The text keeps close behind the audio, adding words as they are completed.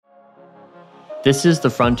This is The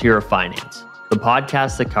Frontier of Finance, the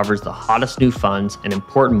podcast that covers the hottest new funds and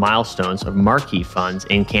important milestones of marquee funds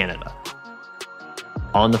in Canada.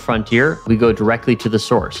 On The Frontier, we go directly to the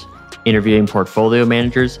source, interviewing portfolio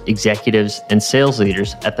managers, executives, and sales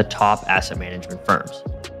leaders at the top asset management firms.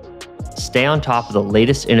 Stay on top of the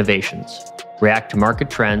latest innovations, react to market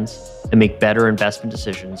trends, and make better investment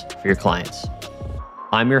decisions for your clients.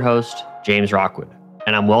 I'm your host, James Rockwood,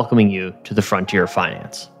 and I'm welcoming you to The Frontier of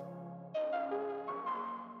Finance.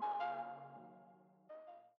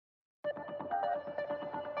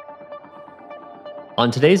 On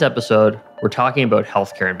today's episode, we're talking about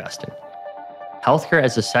healthcare investing. Healthcare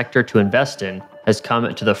as a sector to invest in has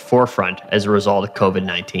come to the forefront as a result of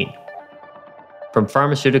COVID-19. From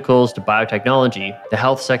pharmaceuticals to biotechnology, the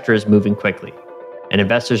health sector is moving quickly, and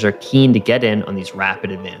investors are keen to get in on these rapid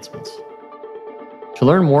advancements. To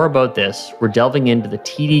learn more about this, we're delving into the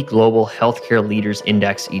TD Global Healthcare Leaders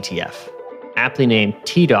Index ETF, aptly named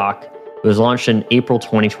TDOC, it was launched in April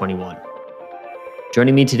 2021.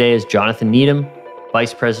 Joining me today is Jonathan Needham,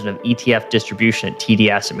 Vice President of ETF Distribution at TD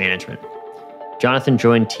Asset Management. Jonathan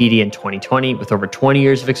joined TD in 2020 with over 20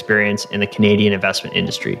 years of experience in the Canadian investment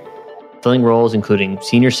industry, filling roles including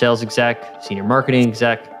senior sales exec, senior marketing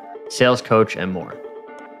exec, sales coach, and more.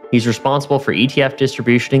 He's responsible for ETF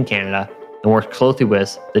distribution in Canada and works closely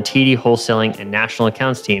with the TD wholesaling and national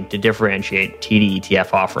accounts team to differentiate TD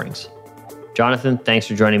ETF offerings. Jonathan, thanks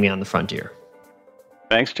for joining me on The Frontier.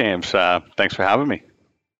 Thanks, James. Thanks for having me.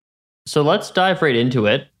 So let's dive right into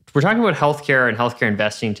it. We're talking about healthcare and healthcare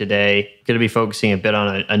investing today. Going to be focusing a bit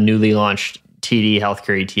on a newly launched TD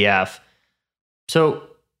Healthcare ETF. So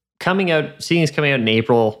coming out in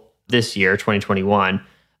April this year, 2021,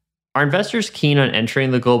 are investors keen on entering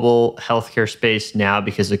the global healthcare space now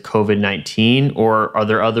because of COVID-19, or are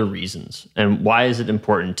there other reasons? And why is it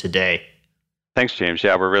important today? Thanks, James.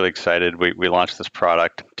 Yeah, we're really excited. We launched this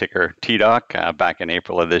product, ticker TDOC, back in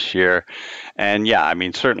April of this year. And yeah, I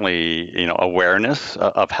mean, certainly, awareness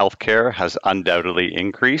of healthcare has undoubtedly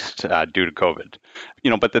increased due to COVID.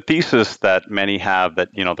 But the thesis that many have that,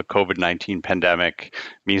 the COVID-19 pandemic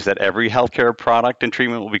means that every healthcare product and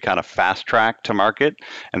treatment will be kind of fast-tracked to market,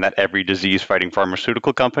 and that every disease-fighting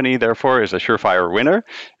pharmaceutical company, therefore, is a surefire winner,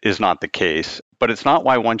 is not the case. But it's not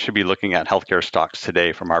why one should be looking at healthcare stocks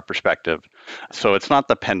today from our perspective. So it's not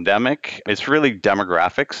the pandemic, it's really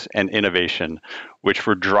demographics and innovation, which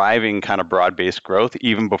were driving kind of broad-based growth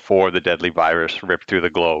even before the deadly virus ripped through the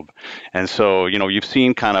globe. And so, you've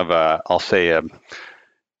seen kind of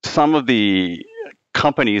some of the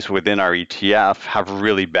companies within our ETF have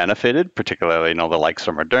really benefited, particularly, the likes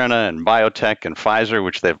of Moderna and biotech and Pfizer,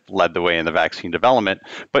 which they've led the way in the vaccine development.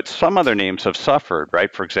 But some other names have suffered,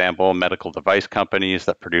 right? For example, medical device companies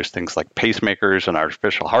that produce things like pacemakers and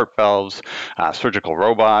artificial heart valves, surgical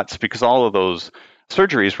robots, because all of those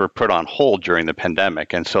surgeries were put on hold during the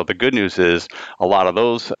pandemic. And so the good news is a lot of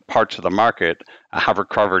those parts of the market have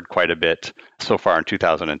recovered quite a bit so far in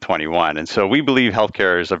 2021. And so we believe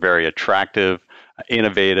healthcare is a very attractive,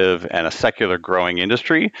 innovative, and a secular growing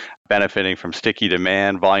industry, benefiting from sticky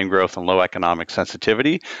demand, volume growth, and low economic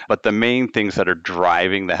sensitivity. But the main things that are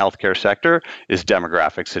driving the healthcare sector is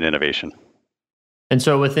demographics and innovation. And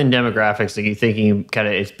so within demographics, are you thinking kind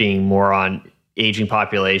of it's being more on aging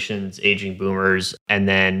populations, aging boomers, and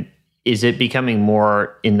then is it becoming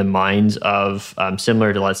more in the minds of,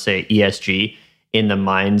 similar to, let's say, ESG, in the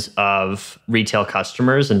minds of retail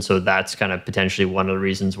customers? And so that's kind of potentially one of the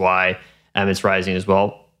reasons why it's rising as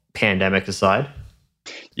well, pandemic aside?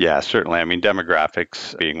 Yeah, certainly. I mean,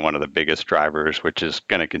 demographics being one of the biggest drivers, which is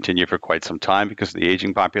going to continue for quite some time because of the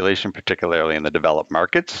aging population, particularly in the developed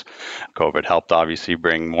markets. COVID helped obviously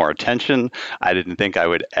bring more attention. I didn't think I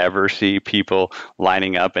would ever see people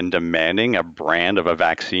lining up and demanding a brand of a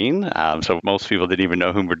vaccine. So most people didn't even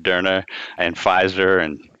know who Moderna and Pfizer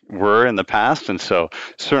and were in the past. And so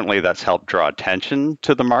certainly that's helped draw attention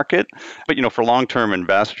to the market. But, for long-term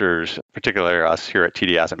investors, particularly us here at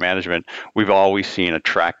TD Asset Management, we've always seen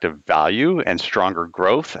attractive value and stronger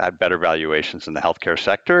growth at better valuations in the healthcare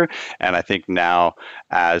sector. And I think now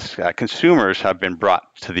as consumers have been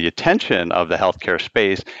brought to the attention of the healthcare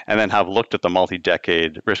space and then have looked at the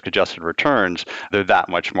multi-decade risk-adjusted returns, they're that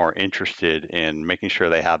much more interested in making sure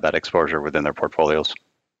they have that exposure within their portfolios.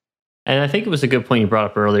 And I think it was a good point you brought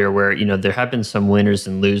up earlier where, there have been some winners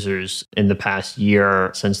and losers in the past year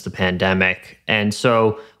since the pandemic. And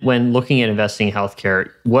so when looking at investing in healthcare,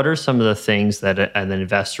 what are some of the things that an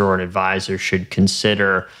investor or an advisor should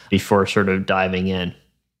consider before sort of diving in?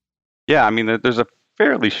 Yeah, I mean, there's a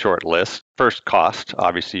fairly short list. First, cost.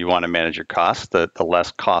 Obviously, you want to manage your costs. The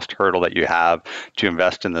less cost hurdle that you have to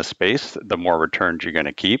invest in this space, the more returns you're going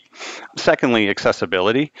to keep. Secondly,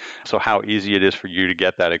 accessibility. So how easy it is for you to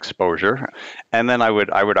get that exposure. And then I would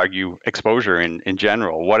argue exposure in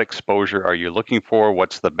general. What exposure are you looking for?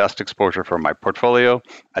 What's the best exposure for my portfolio?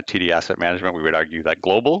 At TD Asset Management, we would argue that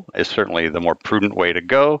global is certainly the more prudent way to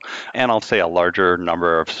go. And I'll say a larger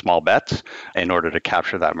number of small bets in order to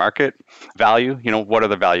capture that market. Value, what are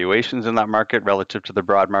the valuations in that market relative to the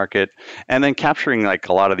broad market? And then capturing like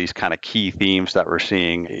a lot of these kind of key themes that we're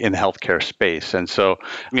seeing in the healthcare space. And so,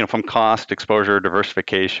 from cost, exposure,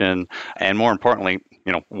 diversification, and more importantly,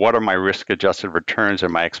 what are my risk-adjusted returns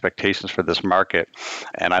and my expectations for this market?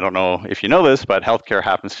 And I don't know if you know this, but healthcare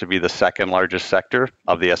happens to be the second largest sector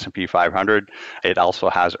of the S&P 500. It also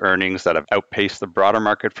has earnings that have outpaced the broader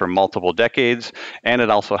market for multiple decades, and it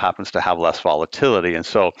also happens to have less volatility. And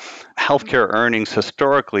so healthcare earnings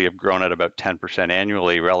historically have grown at about 10%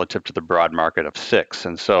 annually relative to the broad market of 6%.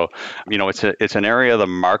 And so, it's an area of the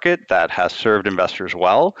market that has served investors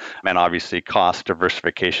well, and obviously cost,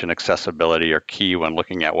 diversification, accessibility are key when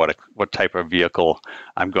looking at what type of vehicle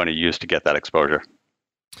I'm going to use to get that exposure.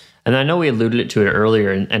 And I know we alluded to it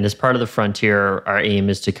earlier, and as part of the Frontier, our aim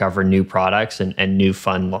is to cover new products and new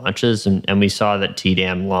fund launches. And we saw that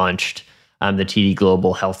TDAM launched the TD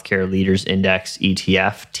Global Healthcare Leaders Index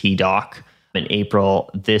ETF, TDOC, in April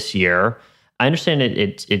this year. I understand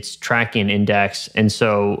it's tracking an index. And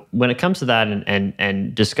so when it comes to that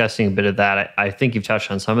and discussing a bit of that, I think you've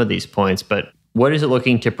touched on some of these points, but what is it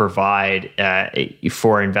looking to provide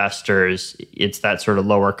for investors? It's that sort of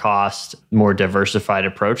lower cost, more diversified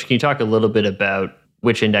approach. Can you talk a little bit about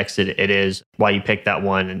which index it is, why you picked that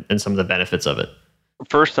one, and some of the benefits of it?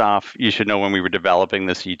 First off, you should know when we were developing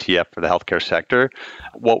this ETF for the healthcare sector,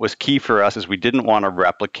 what was key for us is we didn't want to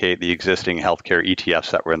replicate the existing healthcare ETFs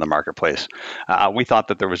that were in the marketplace. We thought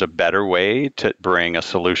that there was a better way to bring a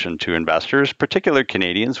solution to investors, particularly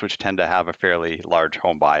Canadians, which tend to have a fairly large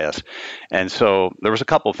home bias. And so there was a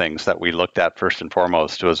couple things that we looked at first and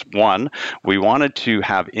foremost. Was one, we wanted to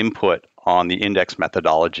have input on the index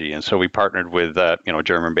methodology. And so we partnered with a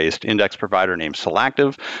German-based index provider named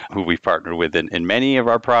Solactive, who we've partnered with in many of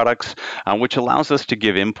our products, which allows us to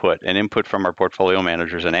give input from our portfolio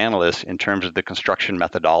managers and analysts in terms of the construction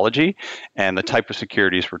methodology and the type of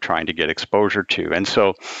securities we're trying to get exposure to. And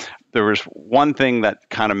so there was one thing that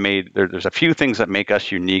kind of there's a few things that make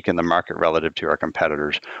us unique in the market relative to our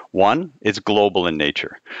competitors. One, it's global in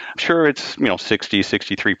nature. Sure, it's 60,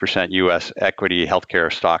 63% US equity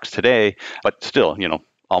healthcare stocks today, but still,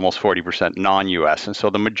 almost 40% non-US. And so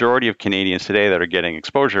the majority of Canadians today that are getting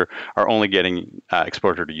exposure are only getting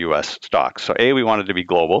exposure to US stocks. So A, we wanted to be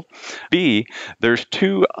global. B, there's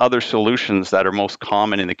two other solutions that are most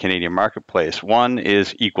common in the Canadian marketplace. One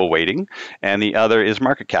is equal weighting, and the other is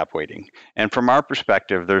market cap weighting. And from our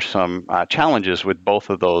perspective, there's some challenges with both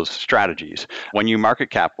of those strategies. When you market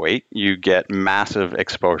cap weight, you get massive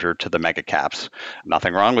exposure to the mega caps.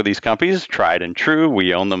 Nothing wrong with these companies, tried and true.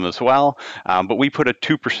 We own them as well. But we put a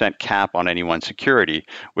 2% cap on any one security,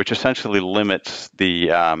 which essentially limits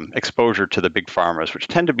the exposure to the big pharmas, which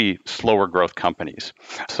tend to be slower growth companies.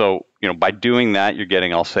 So, by doing that, you're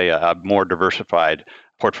getting, I'll say, a more diversified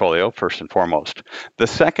portfolio, first and foremost. The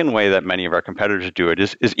second way that many of our competitors do it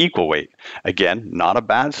is equal weight. Again, not a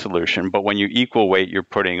bad solution, but when you equal weight, you're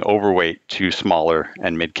putting overweight to smaller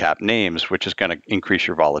and mid-cap names, which is going to increase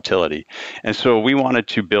your volatility. And so we wanted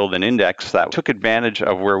to build an index that took advantage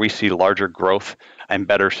of where we see larger growth and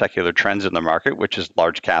better secular trends in the market, which is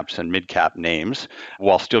large caps and mid-cap names,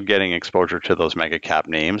 while still getting exposure to those mega cap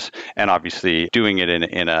names, and obviously doing it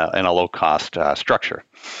in a low-cost structure.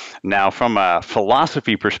 Now, from a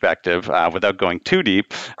philosophy perspective, without going too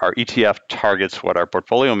deep, our ETF targets what our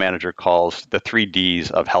portfolio manager calls the 3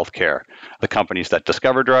 Ds of healthcare: the companies that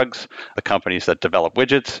discover drugs, the companies that develop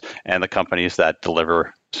widgets, and the companies that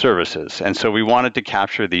deliver services. And so we wanted to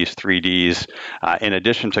capture these 3 Ds in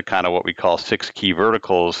addition to kind of what we call 6 key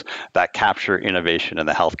verticals that capture innovation in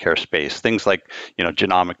the healthcare space. Things like,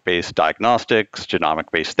 genomic-based diagnostics,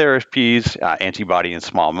 genomic-based therapies, antibody and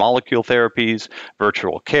small molecule therapies,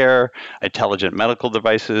 virtual care, intelligent medical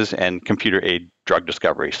devices, and computer-aided drug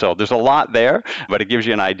discovery. So there's a lot there, but it gives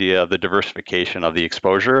you an idea of the diversification of the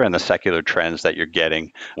exposure and the secular trends that you're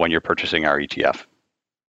getting when you're purchasing our ETF.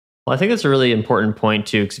 Well, I think that's a really important point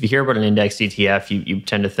too, because if you hear about an index ETF, you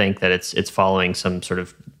tend to think that it's following some sort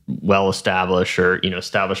of well-established or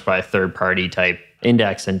established by a third-party type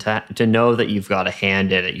index, and to know that you've got a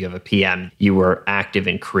hand in it, you have a PM, you were active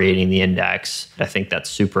in creating the index. I think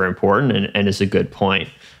that's super important and is a good point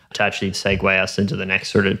to actually segue us into the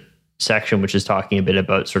next sort of section, which is talking a bit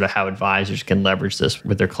about sort of how advisors can leverage this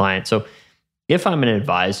with their clients. So if I'm an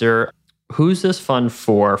advisor, who's this fund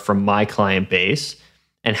for from my client base,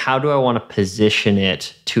 and how do I want to position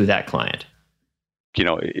it to that client?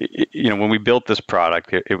 When we built this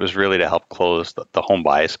product, it was really to help close the home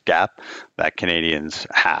bias gap that Canadians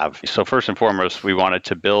have. So first and foremost, we wanted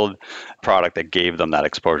to build a product that gave them that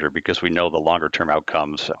exposure because we know the longer term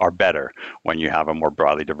outcomes are better when you have a more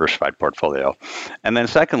broadly diversified portfolio. And then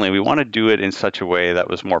secondly, we want to do it in such a way that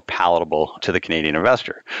was more palatable to the Canadian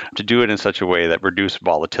investor, to do it in such a way that reduced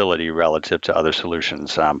volatility relative to other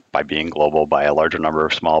solutions by being global, by a larger number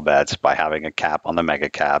of small bets, by having a cap on the mega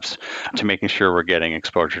caps, to making sure we're getting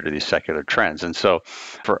exposure to these secular trends. And so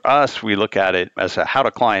for us, we look at it as how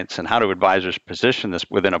do clients and how do advisors position this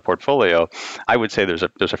within a portfolio. I would say there's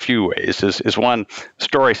a few ways. Is one,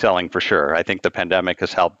 story selling for sure. I think the pandemic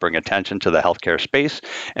has helped bring attention to the healthcare space.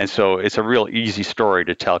 And so it's a real easy story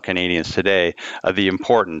to tell Canadians today the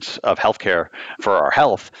importance of healthcare for our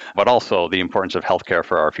health, but also the importance of healthcare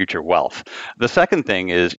for our future wealth. The second thing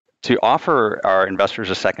is to offer our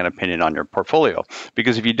investors a second opinion on your portfolio.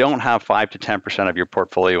 Because if you don't have 5 to 10% of your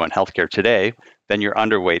portfolio in healthcare today, then you're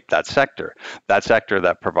underweight that sector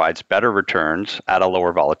that provides better returns at a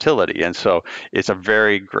lower volatility. And so it's a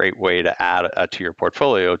very great way to add to your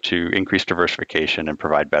portfolio to increase diversification and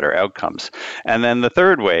provide better outcomes. And then the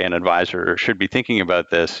third way an advisor should be thinking about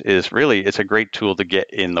this is really it's a great tool to get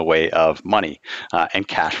in the way of money and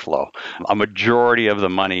cash flow. A majority of the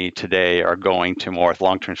money today are going to more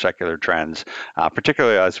long-term secular trends,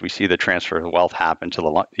 particularly as we see the transfer of wealth happen to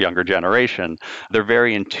the younger generation. They're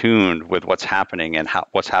very in tune with what's happening and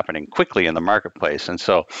what's happening quickly in the marketplace. And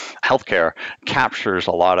so healthcare captures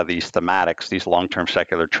a lot of these thematics, these long-term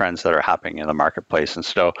secular trends that are happening in the marketplace. And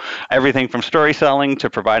so everything from story selling to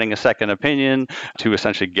providing a second opinion to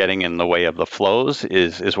essentially getting in the way of the flows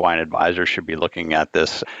is why an advisor should be looking at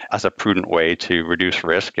this as a prudent way to reduce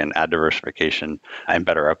risk and add diversification and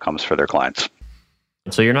better outcomes for their clients.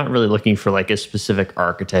 So you're not really looking for like a specific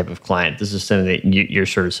archetype of client. This is something that you're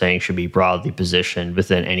sort of saying should be broadly positioned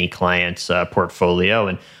within any client's portfolio,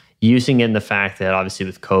 and using in the fact that obviously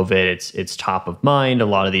with COVID, it's top of mind. A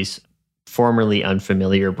lot of these formerly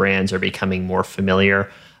unfamiliar brands are becoming more familiar,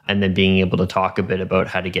 and then being able to talk a bit about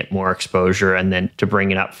how to get more exposure, and then to bring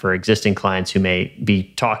it up for existing clients who may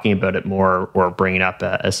be talking about it more or bring it up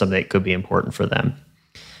as something that could be important for them.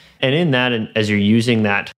 And in that, and as you're using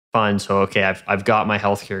that fund, so okay, I've got my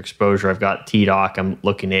healthcare exposure, I've got TDOC, I'm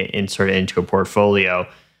looking to insert it into a portfolio.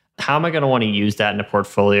 How am I going to want to use that in a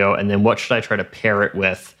portfolio? And then what should I try to pair it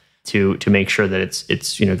with to make sure that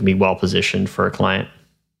it's going to be well positioned for a client?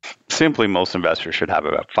 Simply, most investors should have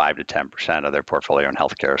about 5 to 10% of their portfolio in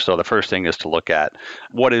healthcare. So the first thing is to look at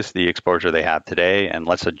what is the exposure they have today, and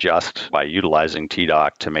let's adjust by utilizing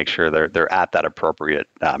TDOC to make sure they're at that appropriate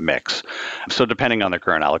mix. So depending on their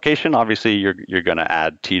current allocation, obviously you're going to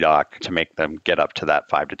add TDOC to make them get up to that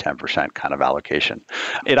 5 to 10% kind of allocation.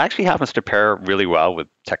 It actually happens to pair really well with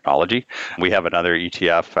technology. We have another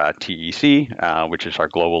ETF, TEC, which is our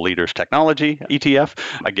Global Leaders Technology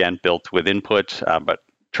ETF, again built with input, but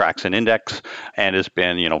tracks an index and has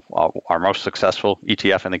been, our most successful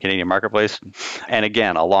ETF in the Canadian marketplace. And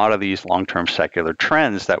again, a lot of these long-term secular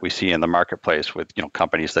trends that we see in the marketplace with,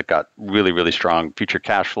 companies that got really, really strong future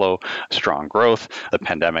cash flow, strong growth. The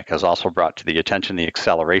pandemic has also brought to the attention the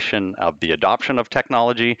acceleration of the adoption of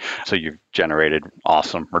technology. So you've generated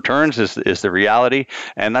awesome returns is the reality.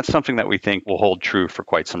 And that's something that we think will hold true for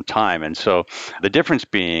quite some time. And so the difference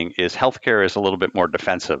being is healthcare is a little bit more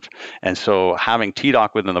defensive. And so having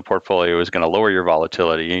TDOC within the portfolio is going to lower your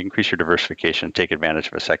volatility, increase your diversification, take advantage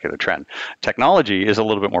of a secular trend. Technology is a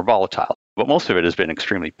little bit more volatile, but most of it has been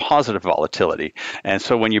extremely positive volatility. And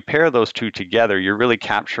so when you pair those two together, you're really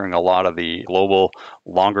capturing a lot of the global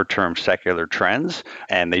longer-term secular trends,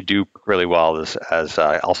 and they do really well as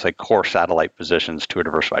I'll say, core satellite positions to a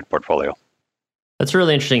diversified portfolio. That's a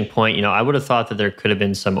really interesting point. I would have thought that there could have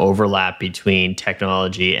been some overlap between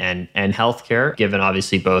technology and healthcare, given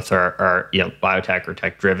obviously both are biotech or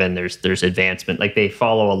tech driven. There's advancement, like they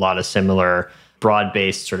follow a lot of similar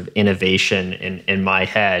broad-based sort of innovation in my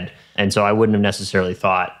head. And so I wouldn't have necessarily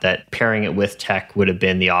thought that pairing it with tech would have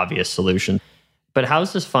been the obvious solution. But how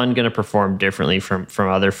is this fund going to perform differently from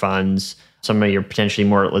other funds? Some of your potentially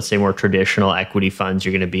more, let's say, more traditional equity funds,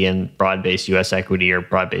 you're going to be in broad-based US equity or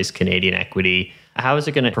broad-based Canadian equity. How is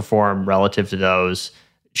it going to perform relative to those?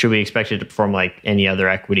 Should we expect it to perform like any other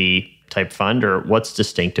equity type fund, or what's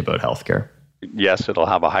distinct about healthcare? Yes, it'll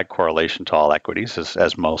have a high correlation to all equities,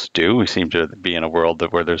 as most do. We seem to be in a world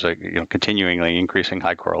where there's a continuingly increasing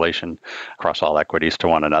high correlation across all equities to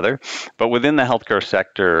one another. But within the healthcare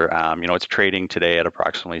sector, it's trading today at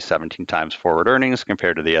approximately 17 times forward earnings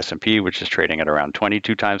compared to the S&P, which is trading at around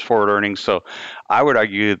 22 times forward earnings. So I would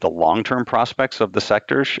argue the long-term prospects of the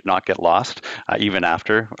sector should not get lost, even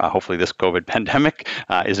after hopefully this COVID pandemic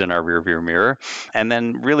is in our rearview mirror. And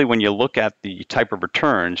then really when you look at the type of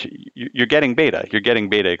returns, you're getting beta. You're getting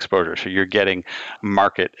beta exposure. So you're getting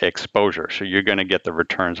market exposure. So you're going to get the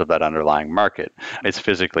returns of that underlying market. It's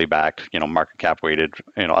physically backed, market cap weighted,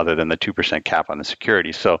 other than the 2% cap on the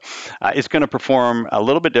security. So it's going to perform a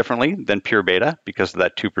little bit differently than pure beta because of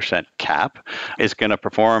that 2% cap. It's going to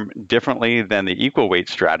perform differently than the equal weight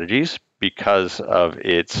strategies because of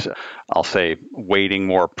its, I'll say, weighting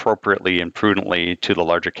more appropriately and prudently to the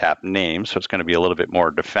larger cap names. So it's going to be a little bit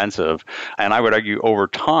more defensive. And I would argue over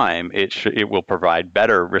time, it will provide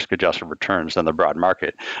better risk-adjusted returns than the broad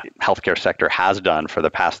market. Healthcare sector has done for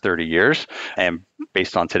the past 30 years. And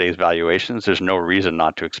based on today's valuations, there's no reason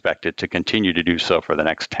not to expect it to continue to do so for the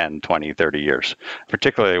next 10, 20, 30 years,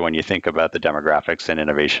 particularly when you think about the demographics and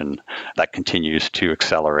innovation that continues to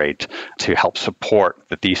accelerate to help support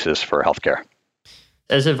the thesis for healthcare.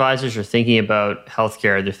 As advisors are thinking about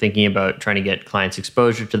healthcare, they're thinking about trying to get clients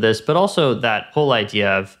exposure to this, but also that whole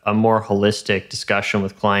idea of a more holistic discussion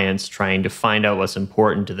with clients, trying to find out what's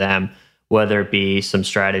important to them, whether it be some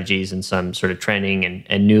strategies and some sort of trending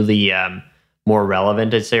and newly more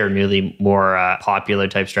relevant, I'd say, or newly more popular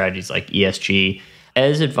type strategies like ESG.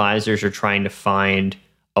 As advisors are trying to find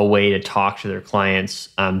a way to talk to their clients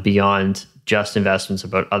beyond just investments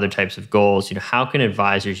about other types of goals, how can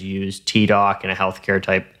advisors use TDOC and a healthcare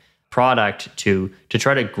type product to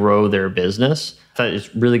try to grow their business? I thought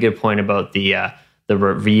it's a really good point about the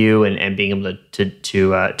review and being able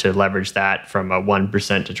to leverage that from a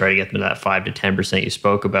 1% to try to get them to that 5 to 10% you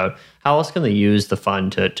spoke about. How else can they use the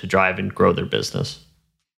fund to drive and grow their business?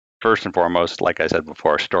 First and foremost, like I said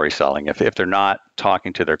before, story selling. If they're not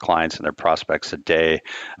talking to their clients and their prospects a day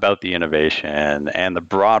about the innovation and the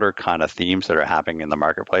broader kind of themes that are happening in the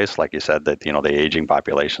marketplace, like you said, that the aging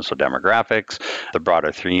population, so demographics, the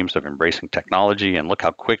broader themes of embracing technology, and look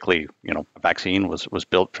how quickly a vaccine was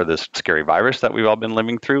built for this scary virus that we've all been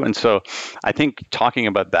living through. And so I think talking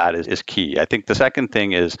about that is key. I think the second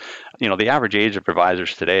thing is, the average age of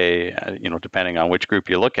advisors today, depending on which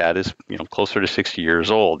group you look at, is closer to 60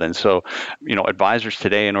 years old. And so, advisors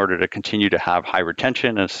today, in order to continue to have high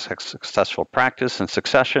retention and successful practice and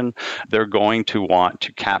succession, they're going to want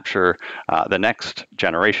to capture the next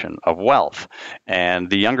generation of wealth. And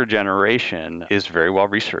the younger generation is very well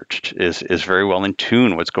researched, is very well in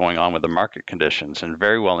tune what's going on with the market conditions, and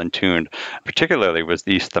very well in tune, particularly with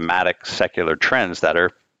these thematic secular trends that are,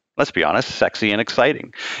 let's be honest, sexy and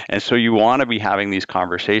exciting. And so you want to be having these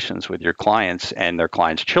conversations with your clients and their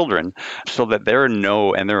clients' children so that they're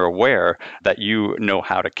aware that you know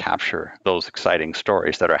how to capture those exciting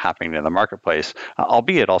stories that are happening in the marketplace,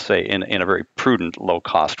 albeit, I'll say, in a very prudent,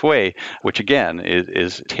 low-cost way, which again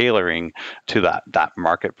is tailoring to that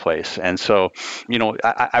marketplace. And so,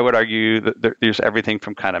 I would argue that there's everything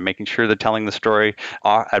from kind of making sure they're telling the story,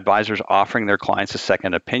 advisors offering their clients a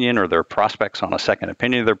second opinion or their prospects on a second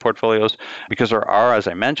opinion of their portfolios, because there are, as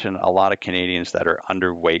I mentioned, a lot of Canadians that are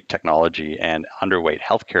underweight technology and underweight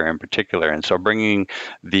healthcare in particular. And so bringing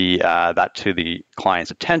that to the client's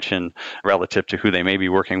attention relative to who they may be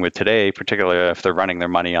working with today, particularly if they're running their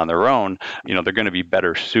money on their own, they're going to be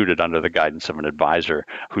better suited under the guidance of an advisor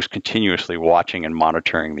who's continuously watching and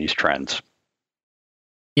monitoring these trends.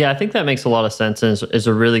 Yeah, I think that makes a lot of sense and is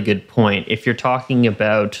a really good point. If you're talking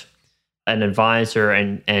about an advisor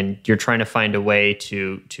and you're trying to find a way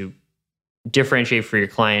to differentiate for your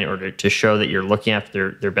client or to show that you're looking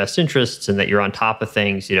after their best interests and that you're on top of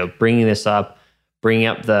things, bringing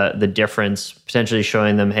up the difference, potentially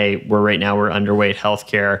showing them, hey, we're underweight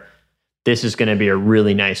healthcare. This is going to be a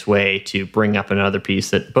really nice way to bring up another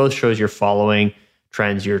piece that both shows you're following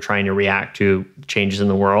trends, you're trying to react to changes in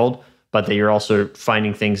the world, but that you're also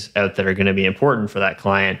finding things out that are going to be important for that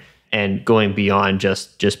client and going beyond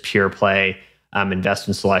just pure play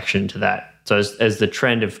investment selection to that. So as the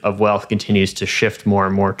trend of wealth continues to shift more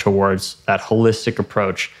and more towards that holistic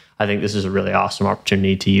approach, I think this is a really awesome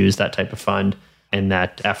opportunity to use that type of fund and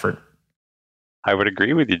that effort. I would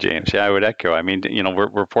agree with you, James. Yeah, I would echo. I mean,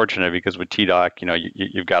 we're fortunate because with TDOC,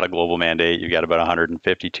 you've got a global mandate. You've got about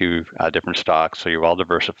 152 different stocks, so you're well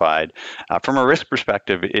diversified. From a risk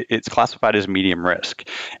perspective, it's classified as medium risk,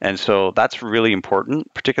 and so that's really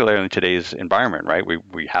important, particularly in today's environment. Right,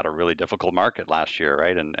 we had a really difficult market last year,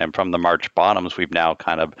 right, and from the March bottoms, we've now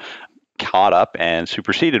kind of caught up and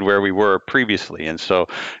superseded where we were previously. And so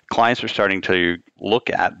clients are starting to look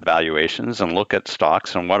at valuations and look at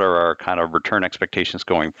stocks and what are our kind of return expectations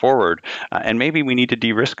going forward. And maybe we need to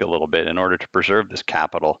de-risk a little bit in order to preserve this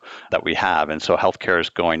capital that we have. And so healthcare is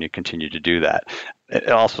going to continue to do that. It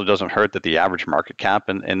also doesn't hurt that the average market cap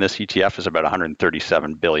in this ETF is about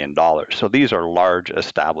 $137 billion. So these are large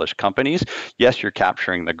established companies. Yes, you're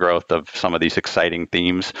capturing the growth of some of these exciting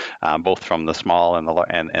themes, both from the small and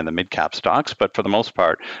the mid-cap stocks. But for the most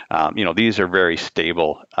part, these are very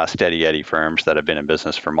stable, steady Eddie firms that have been in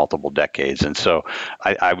business for multiple decades. And so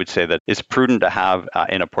I would say that it's prudent to have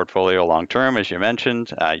in a portfolio long-term, as you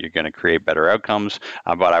mentioned. You're going to create better outcomes.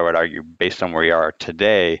 But I would argue, based on where we are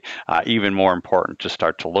today, even more important to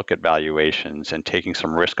start to look at valuations and taking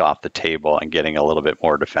some risk off the table and getting a little bit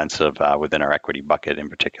more defensive within our equity bucket in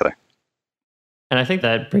particular. And I think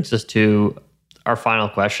that brings us to our final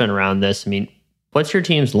question around this. I mean, what's your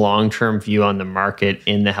team's long-term view on the market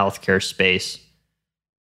in the healthcare space?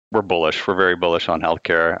 We're bullish. We're very bullish on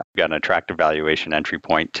healthcare. We've got an attractive valuation entry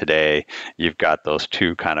point today. You've got those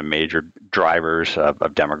two kind of major drivers of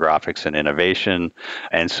demographics and innovation.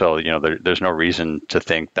 And so, there's no reason to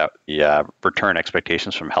think that the return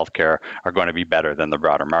expectations from healthcare are going to be better than the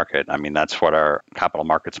broader market. I mean, that's what our capital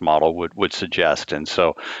markets model would suggest. And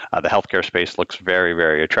so the healthcare space looks very,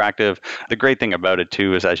 very attractive. The great thing about it,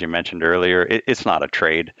 too, is, as you mentioned earlier, it's not a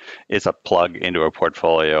trade. It's a plug into a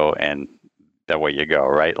portfolio, and away you go,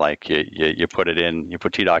 right? Like you put it in, you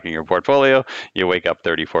put TDOC in your portfolio, you wake up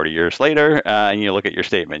 30, 40 years later, and you look at your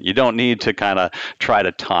statement. You don't need to kind of try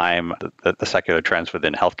to time the secular trends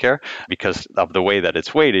within healthcare, because of the way that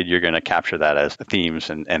it's weighted, you're going to capture that as the themes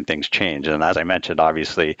and things change. And as I mentioned,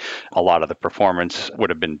 obviously, a lot of the performance would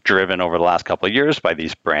have been driven over the last couple of years by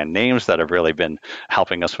these brand names that have really been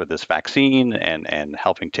helping us with this vaccine and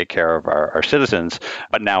helping take care of our citizens.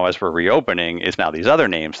 But now, as we're reopening, it's now these other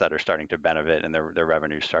names that are starting to benefit, and their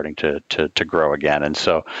revenue starting to grow again. And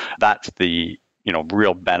so that's the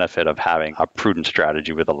real benefit of having a prudent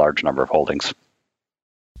strategy with a large number of holdings.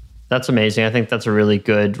 That's amazing. I think that's a really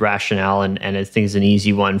good rationale, and I think it's an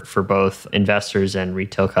easy one for both investors and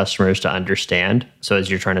retail customers to understand. So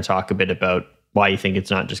as you're trying to talk a bit about why you think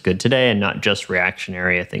it's not just good today and not just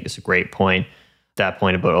reactionary, I think it's a great point. That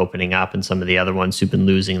point about opening up, and some of the other ones who've been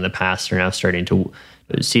losing in the past are now starting to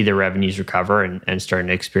see their revenues recover and starting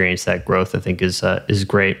to experience that growth, I think is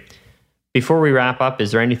great. Before we wrap up,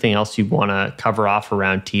 is there anything else you want to cover off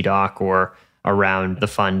around TDOC or around the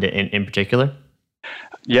fund in particular?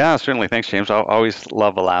 Yeah, certainly. Thanks, James. I always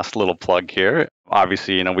love a last little plug here.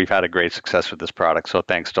 Obviously, we've had a great success with this product. So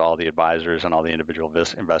thanks to all the advisors and all the individual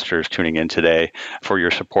investors tuning in today for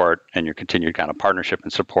your support and your continued kind of partnership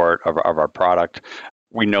and support of our product.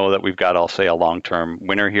 We know that we've got, I'll say, a long-term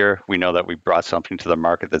winner here. We know that we've brought something to the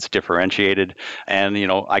market that's differentiated. And,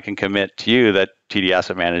 I can commit to you that TD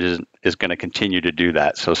Asset Management is going to continue to do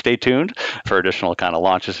that. So stay tuned for additional kind of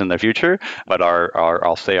launches in the future. But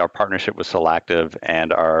I'll say our partnership with Solactive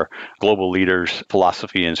and our global leaders'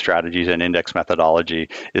 philosophy and strategies and index methodology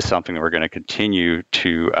is something that we're going to continue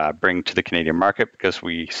to bring to the Canadian market, because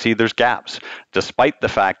we see there's gaps. Despite the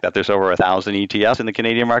fact that there's over 1,000 ETFs in the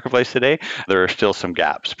Canadian marketplace today, there are still some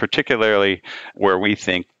gaps, particularly where we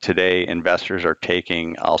think today investors are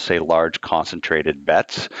taking, I'll say, large concentrated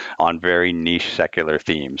bets on very niche secular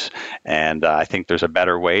themes. And I think there's a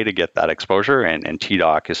better way to get that exposure, and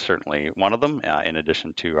TDOC is certainly one of them, in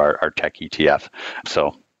addition to our tech ETF.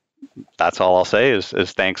 So that's all I'll say is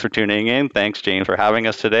thanks for tuning in. Thanks, James, for having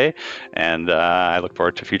us today. And I look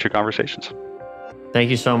forward to future conversations. Thank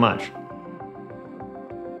you so much.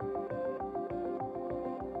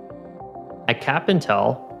 At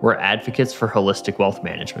Cap&Tel, we're advocates for holistic wealth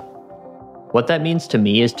management. What that means to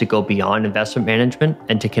me is to go beyond investment management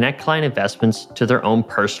and to connect client investments to their own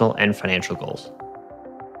personal and financial goals.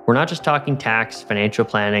 We're not just talking tax, financial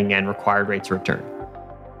planning, and required rates of return.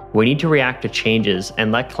 We need to react to changes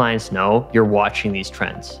and let clients know you're watching these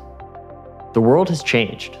trends. The world has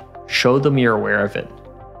changed. Show them you're aware of it.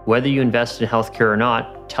 Whether you invest in healthcare or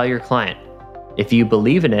not, tell your client. If you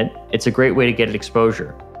believe in it, it's a great way to get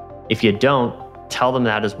exposure. If you don't, tell them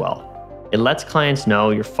that as well. It lets clients know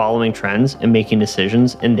you're following trends and making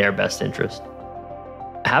decisions in their best interest.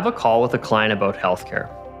 Have a call with a client about healthcare.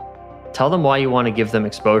 Tell them why you want to give them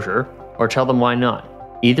exposure, or tell them why not.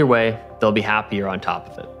 Either way, they'll be happy you're on top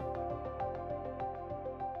of it.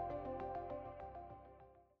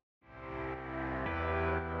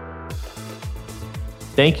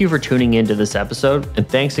 Thank you for tuning into this episode, and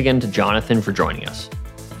thanks again to Jonathan for joining us.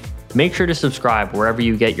 Make sure to subscribe wherever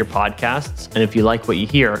you get your podcasts, and if you like what you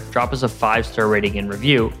hear, drop us a 5-star rating and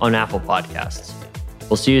review on Apple Podcasts.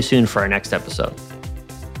 We'll see you soon for our next episode.